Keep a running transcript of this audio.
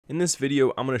In this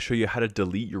video, I'm going to show you how to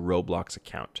delete your Roblox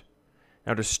account.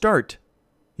 Now to start,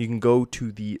 you can go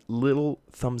to the little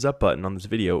thumbs up button on this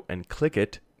video and click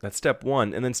it. That's step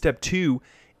one. And then step two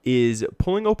is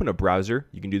pulling open a browser.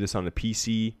 You can do this on the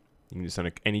PC. You can do this on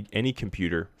any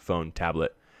computer, phone,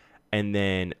 tablet. And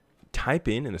then type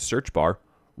in the search bar,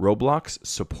 Roblox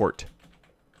support.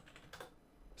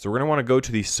 So we're going to want to go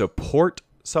to the support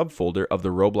subfolder of the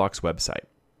Roblox website.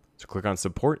 So click on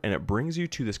support and it brings you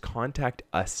to this contact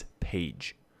us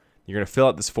page. You're going to fill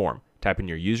out this form. Type in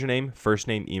your username, first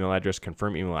name, email address,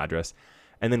 confirm email address,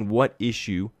 and then what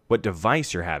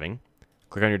device you're having.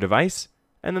 Click on your device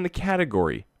and then the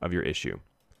category of your issue.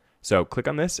 So click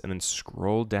on this and then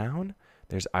scroll down.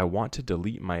 There's I want to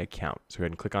delete my account. So go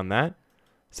ahead and click on that.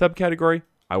 Subcategory,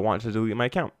 I want to delete my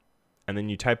account. And then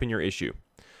you type in your issue.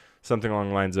 Something along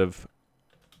the lines of,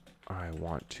 I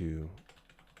want to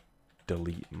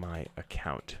delete my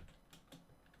account.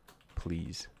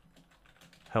 Please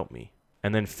help me.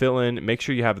 And then fill in, make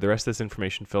sure you have the rest of this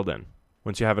information filled in.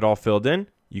 Once you have it all filled in,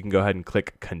 you can go ahead and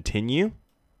click continue.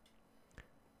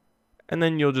 And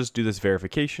then you'll just do this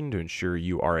verification to ensure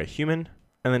you are a human.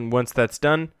 And then once that's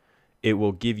done, it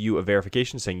will give you a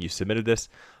verification saying you submitted this.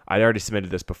 I already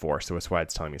submitted this before, so that's why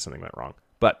it's telling me something went wrong.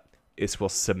 But it will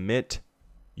submit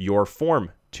your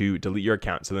form to delete your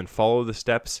account. So then follow the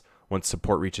steps once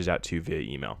support reaches out to you via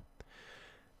email.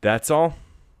 That's all.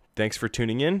 Thanks for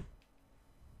tuning in.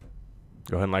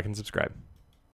 Go ahead and like and subscribe.